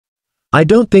"I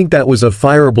don't think that was a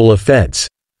fireable offense."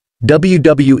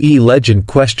 WWE legend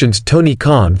questions Tony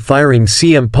Khan firing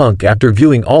CM Punk after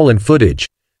viewing All-In footage.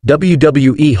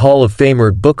 WWE Hall of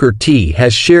Famer Booker T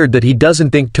has shared that he doesn't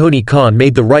think Tony Khan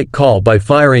made the right call by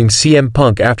firing CM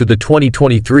Punk after the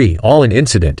 2023 All-In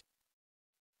incident.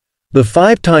 The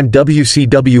five-time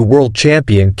WCW World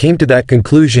Champion came to that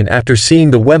conclusion after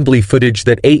seeing the Wembley footage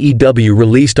that AEW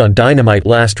released on Dynamite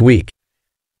last week.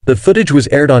 The footage was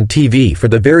aired on TV for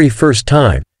the very first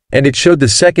time, and it showed the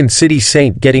Second City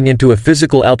Saint getting into a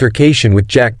physical altercation with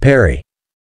Jack Perry.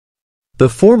 The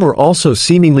former also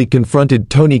seemingly confronted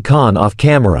Tony Khan off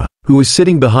camera, who was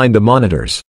sitting behind the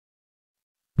monitors.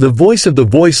 The voice of the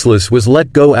voiceless was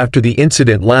let go after the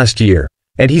incident last year,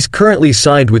 and he's currently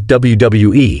signed with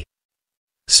WWE.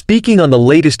 Speaking on the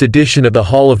latest edition of the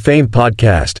Hall of Fame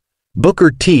podcast,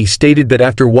 Booker T stated that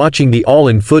after watching the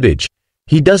All-In footage,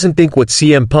 he doesn't think what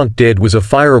CM Punk did was a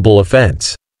fireable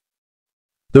offense.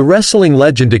 The wrestling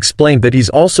legend explained that he's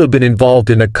also been involved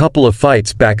in a couple of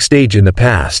fights backstage in the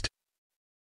past.